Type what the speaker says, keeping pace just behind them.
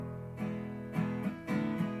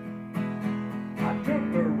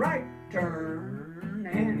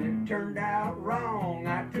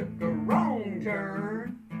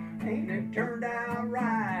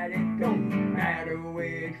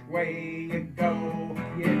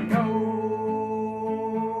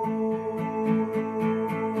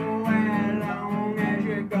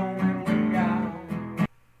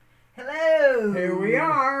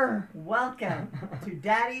to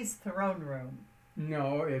Daddy's Throne Room.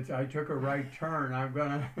 No, I took a right turn. I'm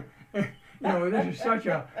gonna, this is such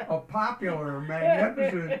a popular,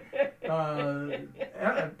 magnificent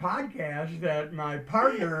podcast that my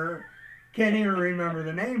partner can't even remember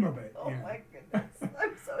the name of it. Oh my goodness!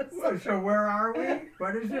 I'm so sorry. So where are we?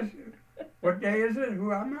 What is this? What day is it?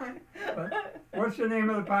 Who am I? What's the name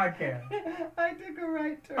of the podcast? I took a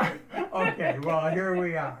right turn. Okay, well here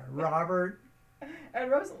we are, Robert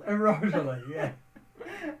and Rosalie. And Rosalie, yeah.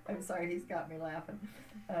 I'm sorry, he's got me laughing.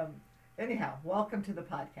 Anyhow, welcome to the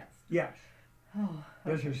podcast. Yes. Oh,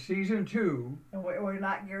 okay. This is season 2. And we're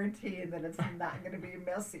not guaranteeing that it's not going to be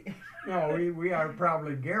messy. No, we are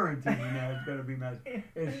probably guaranteeing that it's going to be messy.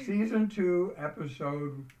 It's season 2,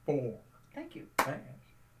 episode 4. Thank you. Thanks.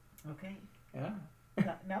 Okay. Yeah.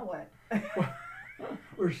 Now what?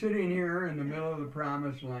 We're sitting here in the middle of the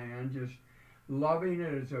promised land, just loving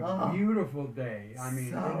it. It's a beautiful day. I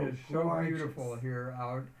mean, it is so gorgeous. beautiful here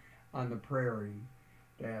out on the prairie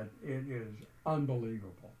that it is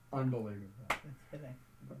unbelievable. Unbelievable. It's been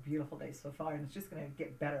a beautiful day so far, and it's just going to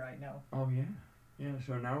get better, I know. Oh, yeah. Yeah,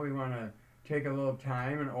 so now we want to take a little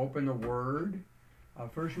time and open the Word.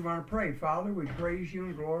 First, we want to pray. Father, we praise you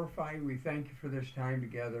and glorify you. We thank you for this time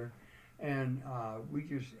together. And we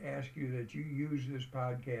just ask you that you use this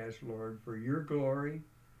podcast, Lord, for your glory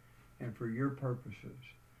and for your purposes.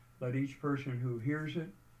 Let each person who hears it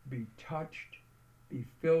be touched, be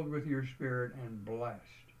filled with your Spirit, and blessed.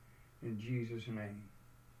 In Jesus' name.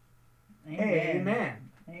 Amen.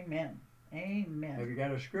 Amen. Amen. Have you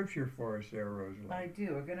got a scripture for us there, Rosalie? I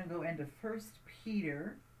do. We're going to go into 1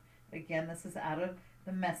 Peter. Again, this is out of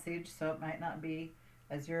the Message, so it might not be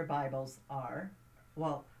as your Bibles are.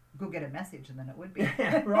 Well, go get a Message, and then it would be.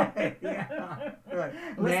 Yeah, right. Yeah. Right.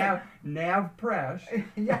 Listen, Nav Press.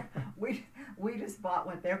 Yeah, we just bought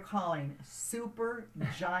what they're calling super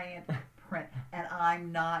giant print, and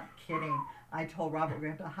I'm not kidding. I told Robert we're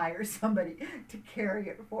going to have to hire somebody to carry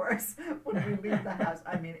it for us when we leave the house.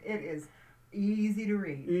 I mean, it is easy to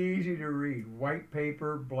read. Easy to read. White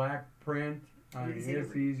paper, black print. I mean,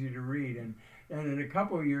 it's easy to read. And in a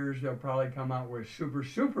couple of years, they'll probably come out with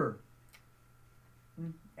super.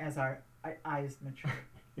 As our eyes mature.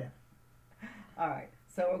 Yeah. All right.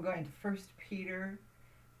 So we're going to 1 Peter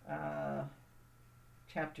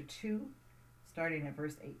chapter 2, starting at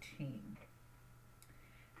verse 18.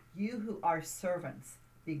 You who are servants,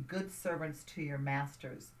 be good servants to your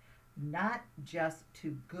masters, not just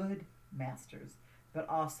to good masters, but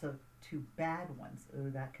also to bad ones. Ooh,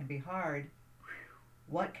 that can be hard.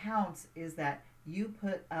 What counts is that you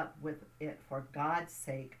put up with it for God's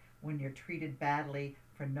sake when you're treated badly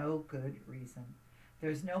for no good reason.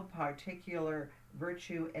 There's no particular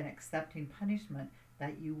virtue in accepting punishment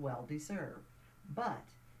that you well deserve. But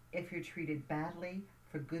if you're treated badly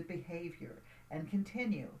for good behavior and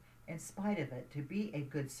continue, in spite of it, to be a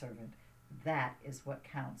good servant, that is what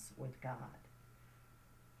counts with God.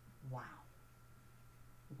 Wow.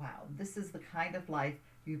 Wow. This is the kind of life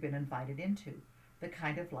you've been invited into, the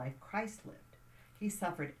kind of life Christ lived. He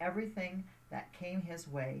suffered everything that came his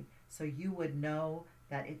way so you would know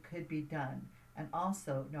that it could be done and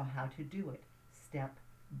also know how to do it step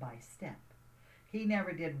by step. He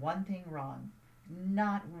never did one thing wrong,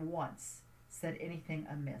 not once said anything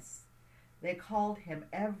amiss. They called him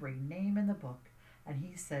every name in the book, and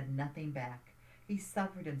he said nothing back. He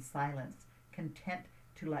suffered in silence, content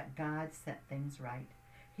to let God set things right.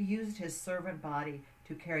 He used his servant body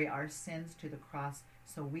to carry our sins to the cross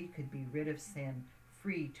so we could be rid of sin,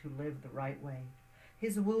 free to live the right way.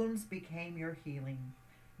 His wounds became your healing.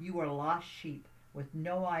 You were lost sheep with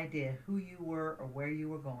no idea who you were or where you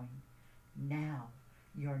were going. Now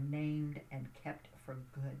you're named and kept for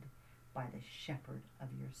good by the shepherd of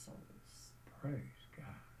your souls. Praise God.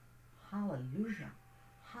 Hallelujah.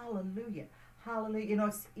 Hallelujah. Hallelujah. You know,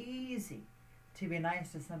 it's easy to be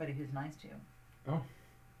nice to somebody who's nice to you. Oh.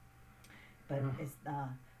 But it's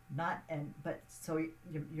not, but so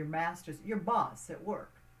your masters, your boss at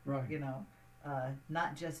work, right? You know,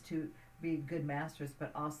 not just to be good masters,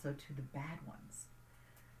 but also to the bad ones,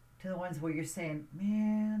 to the ones where you're saying,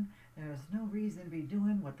 man, there's no reason to be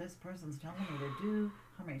doing what this person's telling me to do.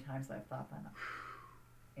 How many times I've thought that?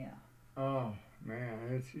 Yeah. Oh man,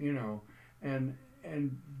 it's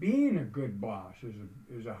and being a good boss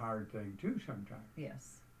is a hard thing too sometimes.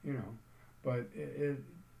 Yes. But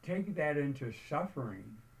take that into suffering.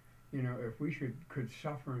 If we could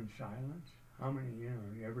suffer in silence, how many? You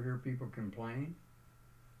ever hear people complain?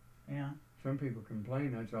 Yeah. Some people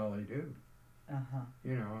complain. That's all they do.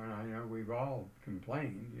 And I know we've all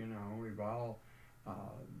complained. We've all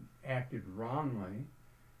acted wrongly.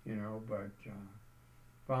 But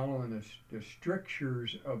following the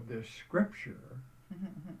strictures of this scripture,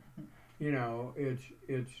 you know,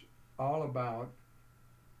 it's all about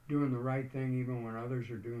doing the right thing even when others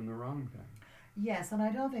are doing the wrong thing. Yes, and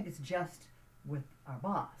I don't think it's just with our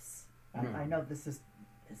boss. No. I know it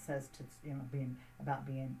says to being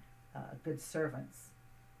good servants,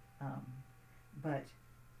 but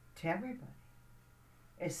to everybody.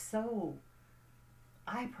 It's so.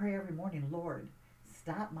 I pray every morning, Lord,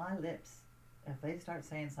 stop my lips if they start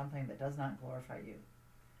saying something that does not glorify you,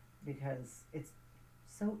 because it's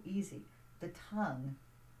so easy. The tongue,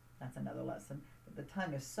 that's another lesson, but the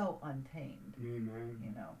tongue is so untamed. Amen.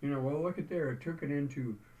 You know. Well, look at there. It took it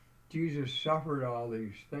into Jesus suffered all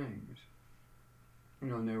these things.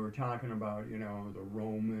 And they were talking about, the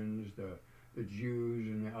Romans, the Jews,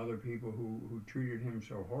 and the other people who treated him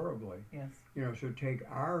so horribly. Yes. So take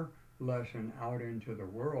our lesson out into the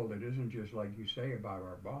world. It isn't just like you say about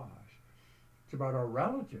our boss. It's about our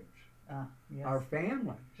relatives, yes. our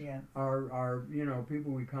families, yes. our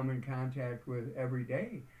people we come in contact with every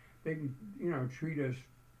day. They can, treat us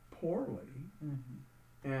poorly,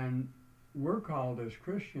 and we're called as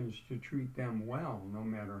Christians to treat them well, no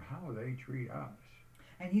matter how they treat us.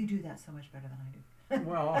 And you do that so much better than I do.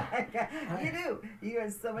 Well, you do. You are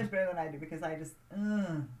so much better than I do, because I just.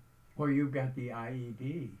 Well, you've got the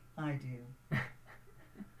IED. I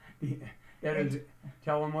do. That is,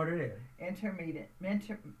 tell them what it is.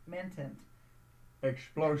 Intermittent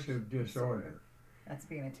explosive disorder. That's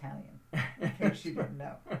being Italian, in case you didn't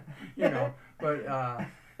know. But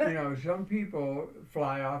some people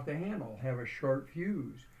fly off the handle, have a short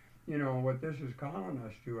fuse. What this is calling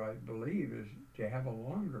us to, I believe, is to have a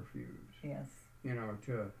longer fuse. Yes.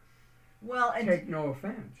 To take no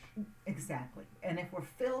offense. Exactly. And if we're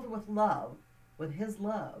filled with love, with His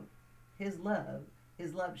love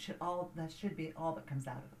should be all that comes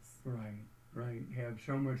out of us. Right. Have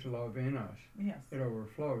so much love in us. Yes. It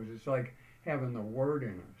overflows. It's like having the Word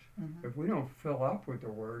in us. Mm-hmm. If we don't fill up with the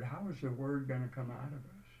Word, how is the Word going to come out of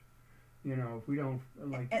us? If we don't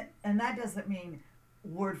and that doesn't mean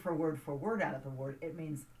word for word out of the Word. It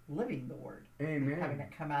means living the Word. Amen. Having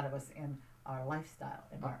it come out of us in our lifestyle.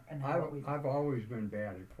 I've always been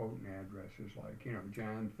bad at quoting addresses like,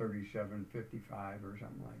 John 37:55 or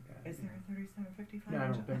something like that. Is there a 37:55? No, I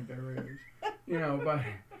don't think there is.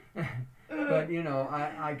 But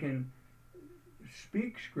I can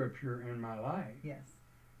speak scripture in my life. Yes.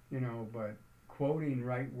 But quoting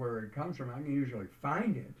right where it comes from, I can usually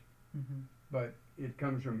find it. Mm-hmm. But it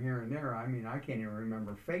comes from here and there. I mean, I can't even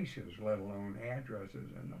remember faces, let alone addresses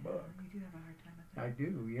in the book. You do have a hard time with that. I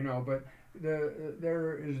do, but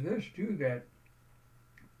there is this too, that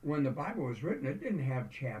when the Bible was written, it didn't have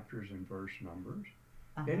chapters and verse numbers.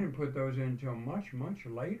 They didn't put those in until much, much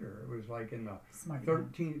later. It was like in the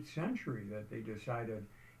 13th century that they decided,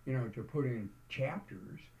 to put in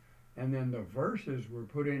chapters. And then the verses were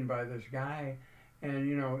put in by this guy, and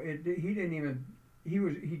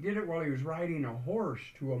he did it while he was riding a horse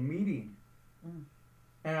to a meeting.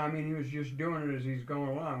 And I mean, he was just doing it as he's going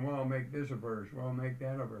along. Well, I'll make this a verse. Well, I'll make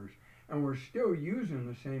that a verse. And we're still using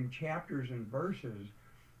the same chapters and verses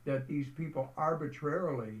that these people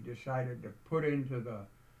arbitrarily decided to put into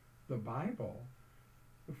the Bible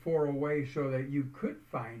for a way so that you could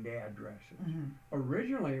find addresses. Mm-hmm.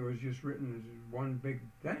 Originally, it was just written as one big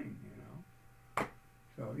thing,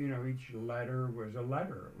 So, each letter was a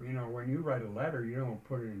letter. When you write a letter, you don't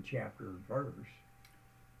put it in chapter and verse.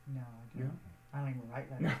 No, I don't. No. I don't even write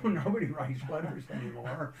letters. No, nobody writes letters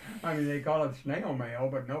anymore. I mean, they call it snail mail,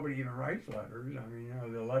 but nobody even writes letters. I mean,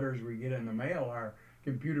 the letters we get in the mail are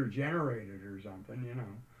computer generated or something,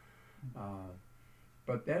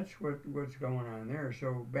 But that's what's going on there.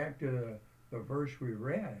 So back to the verse we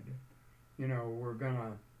read, we're going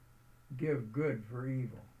to give good for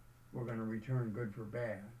evil. We're going to return good for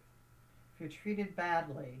bad. If you're treated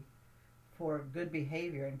badly for good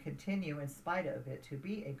behavior and continue in spite of it to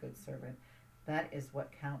be a good servant, that is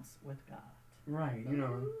what counts with God. Right.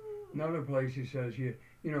 Another place he says, if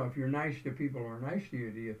you're nice to people who are nice to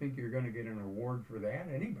you, do you think you're going to get an award for that?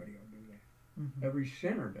 Anybody will do that. Mm-hmm. Every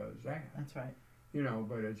sinner does that. That's right.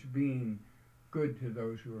 But it's being good to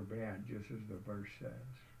those who are bad, just as the verse says.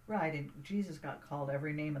 Right, and Jesus got called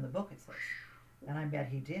every name in the book, it says. And I bet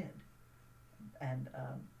he did. And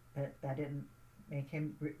that didn't make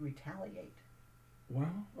him retaliate.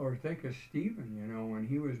 Well, or think of Stephen, when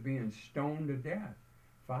he was being stoned to death.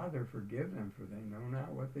 Father, forgive them, for they know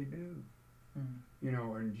not what they do.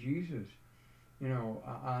 Mm-hmm. And Jesus,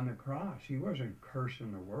 on the cross, he wasn't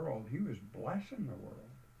cursing the world. He was blessing the world.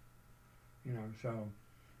 So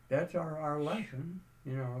that's our lesson.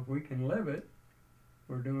 If we can live it,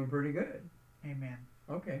 we're doing pretty good. Amen.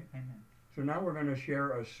 Okay. Amen. So now we're going to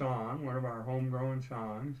share a song, one of our homegrown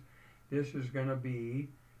songs. This is going to be,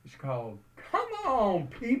 it's called Come On,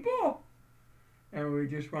 People! And we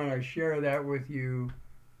just want to share that with you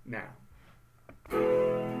now.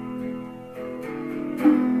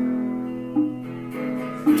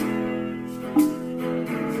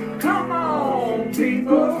 Come on,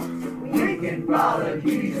 people, we can follow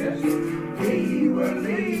Jesus. He will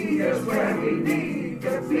lead us where we need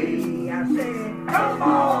to be. I said, come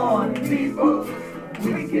on, people,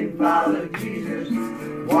 we can follow Jesus.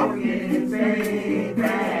 Walking in faith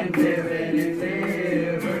and living in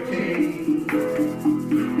liberty.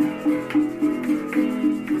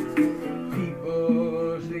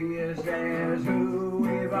 People see us as who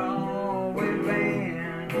we've always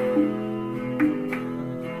been.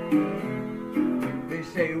 They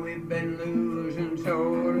say we've been losing so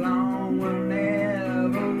long we'll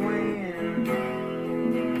never win.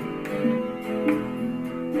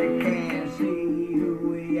 They can't see who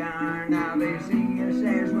we are now, they see us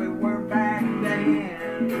as we were back then.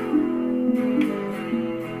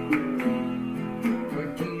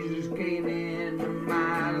 But Jesus came into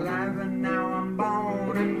my life and now I'm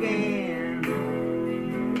born again.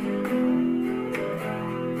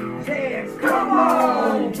 Said, come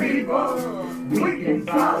on, people, we can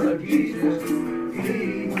follow Jesus.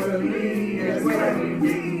 He will lead us where we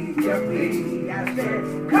need to be. I said,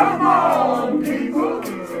 come on, people,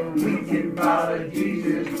 we can follow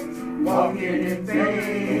Jesus. Walking in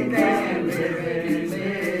faith and living in liberty.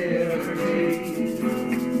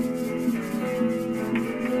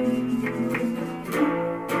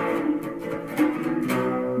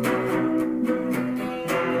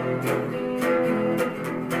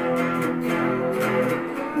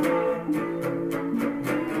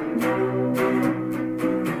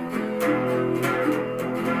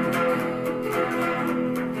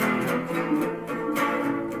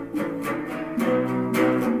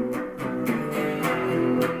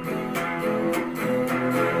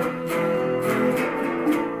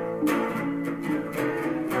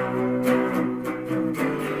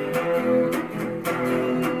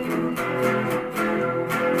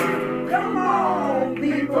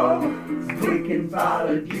 We can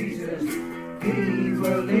follow Jesus. He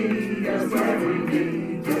will lead us where we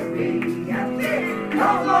need to be. I said,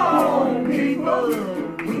 come on, people.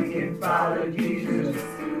 We can follow Jesus.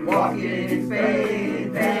 Walking in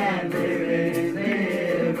faith and living in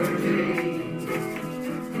liberty.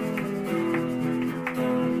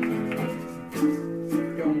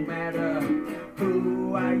 Don't matter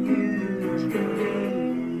who I used to be.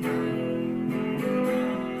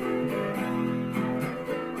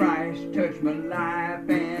 Christ touched my life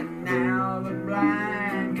and now the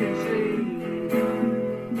blind can see.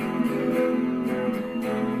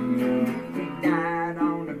 He died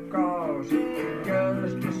on the cross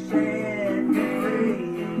just to set me free.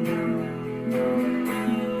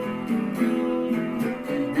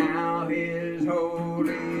 And now His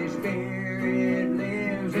Holy Spirit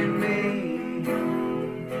lives in me.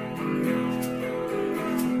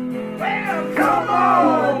 Well, come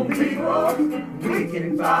on, people. We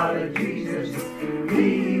can follow Jesus.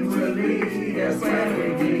 He will lead us where we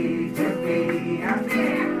need to be. I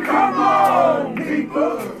said, come on,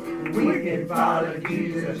 people. We can follow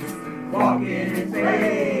Jesus. Walking in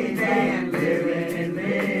faith and living in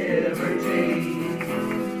liberty.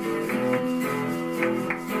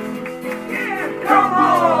 Yeah, come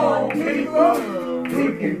on, people. We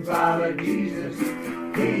can follow Jesus.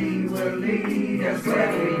 He will lead us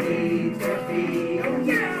where we need to be. Oh,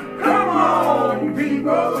 yeah. Come on,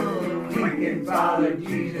 people, we can follow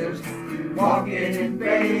Jesus, walking in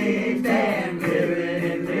faith and living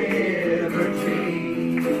in liberty.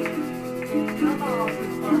 Come on,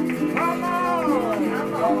 come on,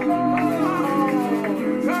 come on,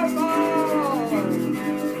 come on.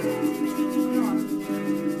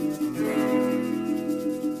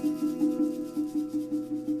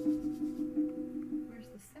 Where's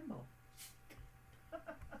the symbol?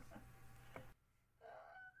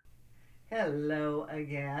 Hello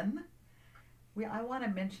again. I want to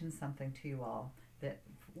mention something to you all that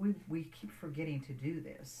we keep forgetting to do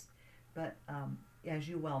this, but as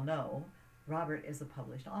you well know, Robert is a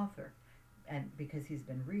published author, and because he's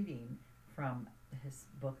been reading from his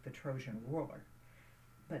book, The Trojan War.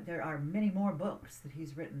 But there are many more books that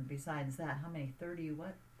he's written besides that. How many? 30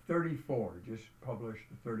 what? 34. Just published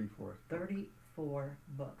the 34th. 34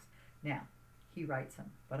 books. Now, he writes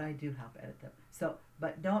them, but I do help edit them. So,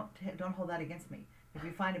 but don't hold that against me. If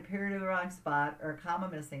you find a period in the wrong spot or a comma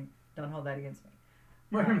missing, don't hold that against me.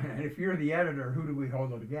 Wait a minute. If you're the editor, who do we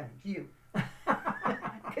hold it against? You.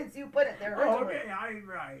 Because since you put it there Oh, originally. okay,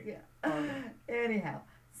 right. Yeah. Anyhow,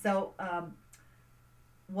 so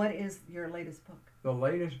what is your latest book? The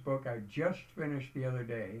latest book I just finished the other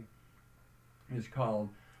day is called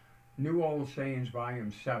New Old Sayings,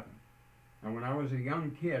 Volume 7. And when I was a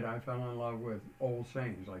young kid, I fell in love with old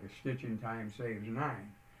sayings, like a stitch in time saves 9.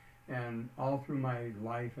 And all through my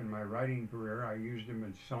life and my writing career, I used them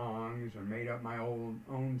in songs and made up my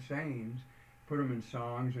own sayings, put them in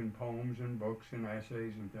songs and poems and books and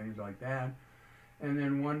essays and things like that. And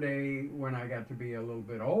then one day when I got to be a little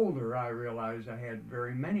bit older, I realized I had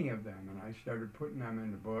very many of them, and I started putting them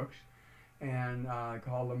into books, and I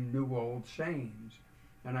called them New Old Sayings.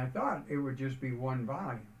 And I thought it would just be one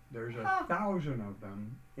volume. There's 1,000 of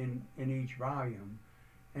them in each volume,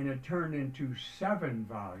 and it turned into 7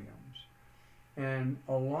 volumes. And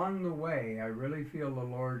along the way, I really feel the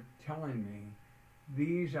Lord telling me,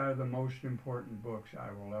 these are the most important books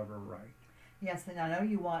I will ever write. Yes, and I know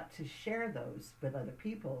you want to share those with other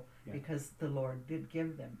people because the Lord did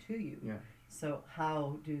give them to you. Yeah. So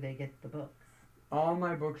how do they get the books? All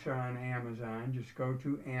my books are on Amazon. Just go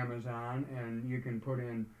to Amazon and you can put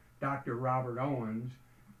in Dr. Robert Owens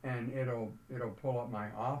and it'll pull up my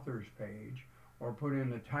author's page, or put in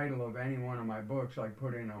the title of any one of my books, like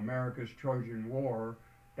put in America's Trojan War,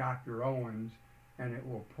 Dr. Owens, and it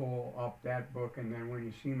will pull up that book. And then when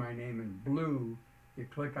you see my name in blue, you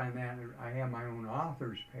click on that, and I have my own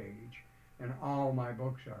author's page, and all my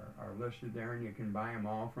books are listed there, and you can buy them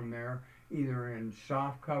all from there, either in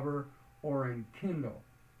soft cover or in Kindle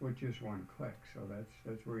with just one click. So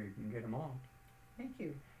that's where you can get them all. Thank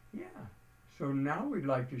you. Yeah. So now we'd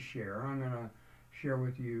like to share. I'm going to share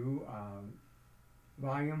with you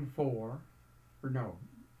Volume 4, or no,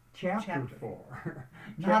 Chapter 4.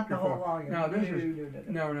 Not the whole volume. No, this is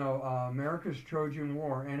America's Trojan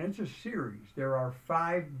War, and it's a series. There are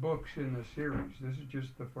 5 books in the series. This is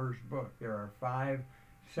just the first book. There are 5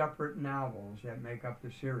 separate novels that make up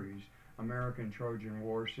the series, American Trojan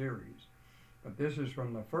War series. But this is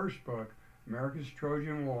from the first book, America's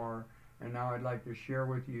Trojan War, and now I'd like to share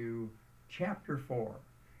with you Chapter 4.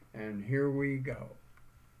 And here we go.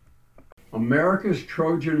 America's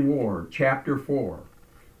Trojan War, Chapter 4.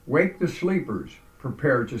 Wake the sleepers,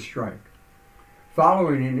 prepare to strike.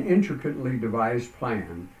 Following an intricately devised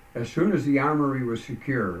plan, as soon as the armory was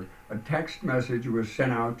secure, a text message was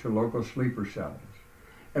sent out to local sleeper cells.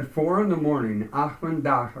 At 4 a.m, Ahmed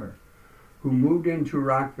Daher, who moved into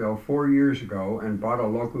Rockville 4 years ago and bought a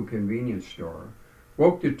local convenience store,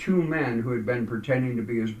 woke the 2 men who had been pretending to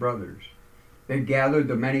be his brothers. They gathered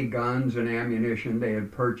the many guns and ammunition they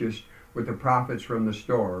had purchased with the profits from the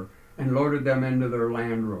store and loaded them into their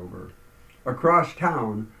Land Rover. Across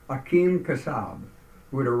town, Akeem Kassab,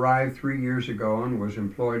 who had arrived 3 years ago and was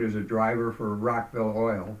employed as a driver for Rockville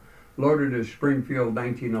Oil, loaded his Springfield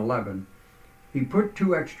 1911. He put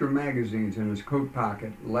 2 extra magazines in his coat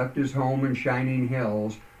pocket, left his home in Shining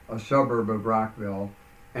Hills, a suburb of Rockville,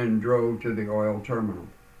 and drove to the oil terminal.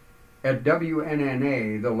 At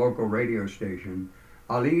WNNA, the local radio station,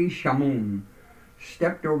 Ali Shamoun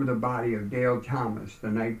stepped over the body of Dale Thomas, the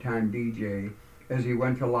nighttime DJ, as he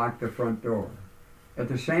went to lock the front door. At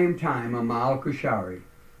the same time, Amal Kushari,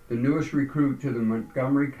 the newest recruit to the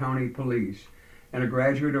Montgomery County Police and a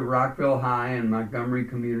graduate of Rockville High and Montgomery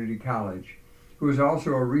Community College, who was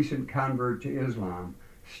also a recent convert to Islam,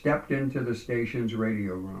 stepped into the station's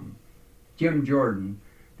radio room. Jim Jordan,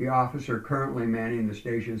 the officer currently manning the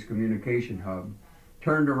station's communication hub,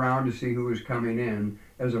 turned around to see who was coming in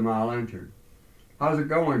as Amal entered. "How's it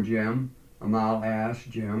going, Jim?" Amal asked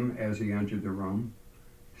Jim as he entered the room.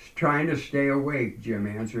 "Trying to stay awake," Jim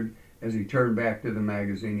answered as he turned back to the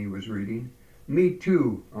magazine he was reading. "Me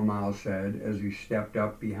too," Amal said as he stepped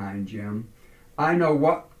up behind Jim. "I know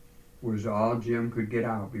what," was all Jim could get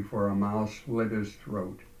out before Amal slit his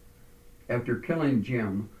throat. After killing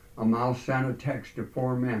Jim, Amal sent a text to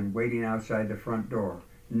 4 men waiting outside the front door.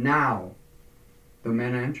 "Now!" The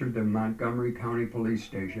men entered the Montgomery County Police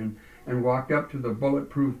Station and walked up to the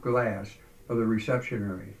bulletproof glass of the reception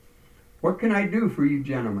area. "What can I do for you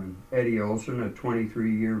gentlemen?" Eddie Olson, a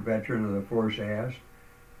 23-year veteran of the force, asked.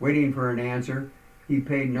 Waiting for an answer, he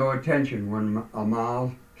paid no attention when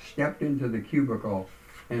Amal stepped into the cubicle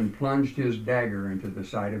and plunged his dagger into the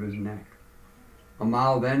side of his neck.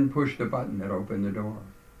 Amal then pushed the button that opened the door.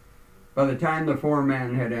 By the time the 4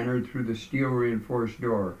 men had entered through the steel-reinforced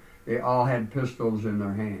door, they all had pistols in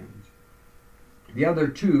their hands. "The other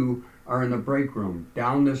 2 are in the break room,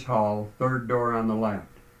 down this hall, 3rd door on the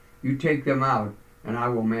left. You take them out, and I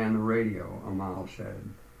will man the radio," Amal said.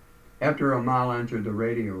 After Amal entered the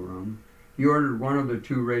radio room, he ordered one of the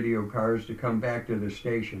 2 radio cars to come back to the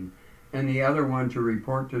station and the other one to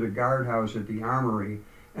report to the guardhouse at the armory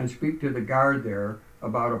and speak to the guard there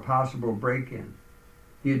about a possible break-in.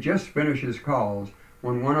 He had just finished his calls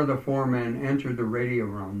when one of the 4 men entered the radio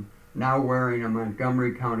room, now wearing a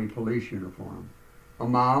Montgomery County police uniform.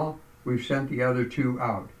 "Amal, we've sent the other 2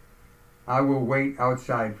 out. I will wait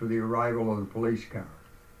outside for the arrival of the police car."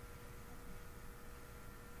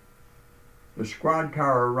 The squad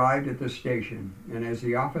car arrived at the station, and as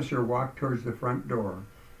the officer walked towards the front door,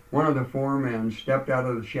 one of the 4 men stepped out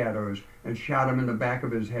of the shadows and shot him in the back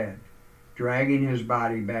of his head, dragging his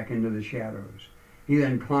body back into the shadows. He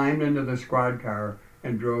then climbed into the squad car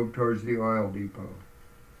and drove towards the oil depot.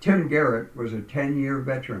 Tim Garrett was a 10-year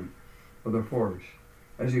veteran of the force.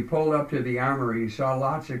 As he pulled up to the armory, he saw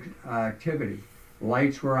lots of activity.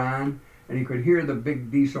 Lights were on, and he could hear the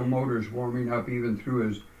big diesel motors warming up even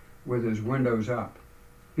with his windows up.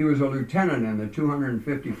 He was a lieutenant in the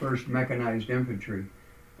 251st Mechanized Infantry,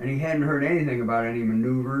 and he hadn't heard anything about any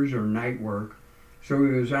maneuvers or night work, so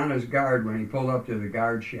he was on his guard when he pulled up to the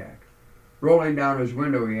guard shack. Rolling down his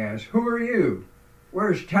window, he asked, "Who are you?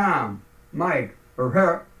 Where's Tom, Mike, or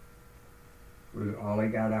her?" Was all he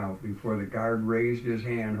got out before the guard raised his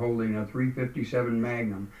hand holding a .357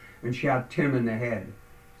 Magnum and shot Tim in the head.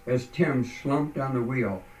 As Tim slumped on the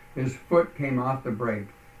wheel, his foot came off the brake,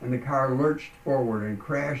 and the car lurched forward and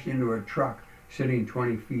crashed into a truck sitting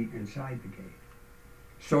 20 feet inside the gate.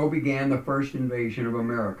 So began the first invasion of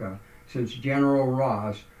America since General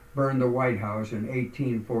Ross burned the White House in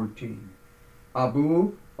 1814.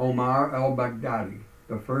 Abu Omar al-Baghdadi,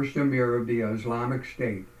 the first emir of the Islamic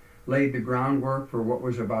State, laid the groundwork for what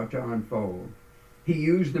was about to unfold. He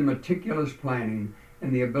used the meticulous planning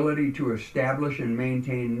and the ability to establish and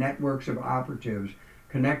maintain networks of operatives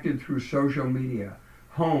connected through social media,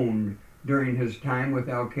 honed during his time with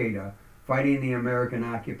Al-Qaeda, fighting the American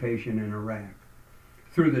occupation in Iraq.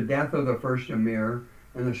 Through the death of the first emir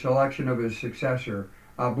and the selection of his successor,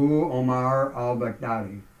 Abu Omar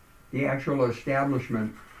al-Baghdadi, the actual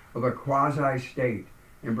establishment of a quasi-state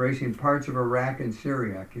embracing parts of Iraq and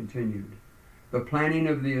Syria continued. The planning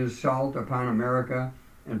of the assault upon America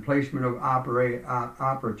and placement of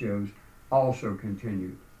operatives also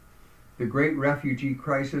continued. The great refugee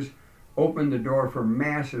crisis opened the door for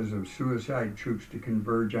masses of suicide troops to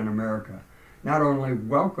converge on America, not only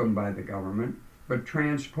welcomed by the government, but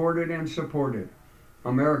transported and supported.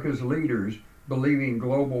 America's leaders, believing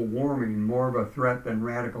global warming more of a threat than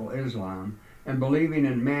radical Islam, and believing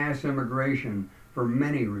in mass immigration for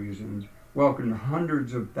many reasons, welcomed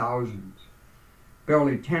hundreds of thousands.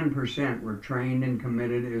 Barely 10% were trained and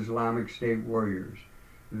committed Islamic State warriors.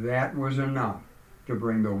 That was enough to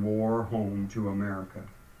bring the war home to America.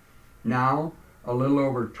 Now, a little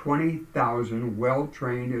over 20,000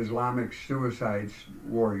 well-trained Islamic suicide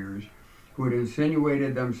warriors who had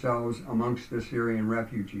insinuated themselves amongst the Syrian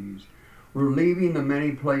refugees were leaving the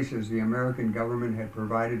many places the American government had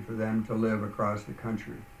provided for them to live across the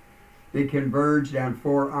country. They converged on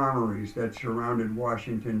 4 armories that surrounded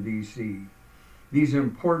Washington, D.C. These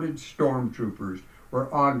imported stormtroopers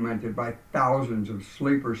were augmented by thousands of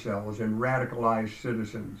sleeper cells and radicalized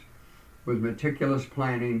citizens. With meticulous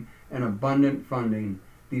planning and abundant funding,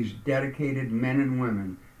 these dedicated men and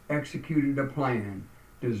women executed a plan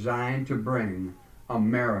designed to bring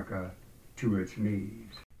America to its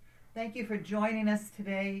knees. Thank you for joining us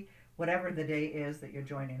today, whatever the day is that you're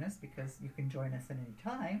joining us, because you can join us at any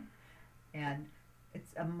time. And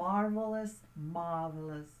it's a marvelous,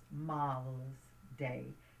 marvelous, marvelous day.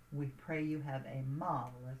 We pray you have a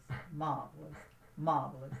marvelous, marvelous,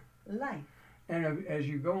 marvelous life. And as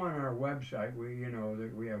you go on our website, we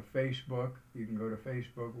have Facebook. You can go to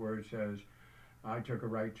Facebook where it says I Took a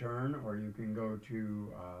Right Turn, or you can go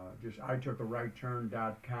to just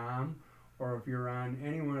itookarightturn.com, or if you're on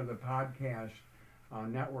any one of the podcast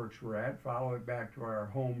networks we're at, follow it back to our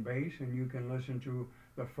home base, and you can listen to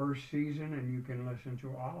the first season, and you can listen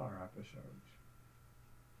to all our episodes.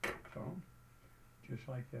 So, just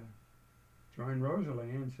like to join Rosalie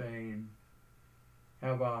in saying,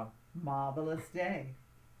 have a marvelous day.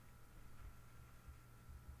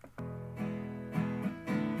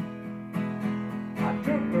 I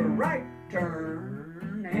took a right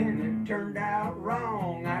turn and it turned out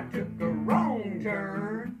wrong. I took a wrong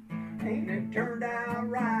turn and it turned out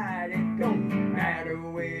right. It don't matter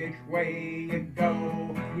which way you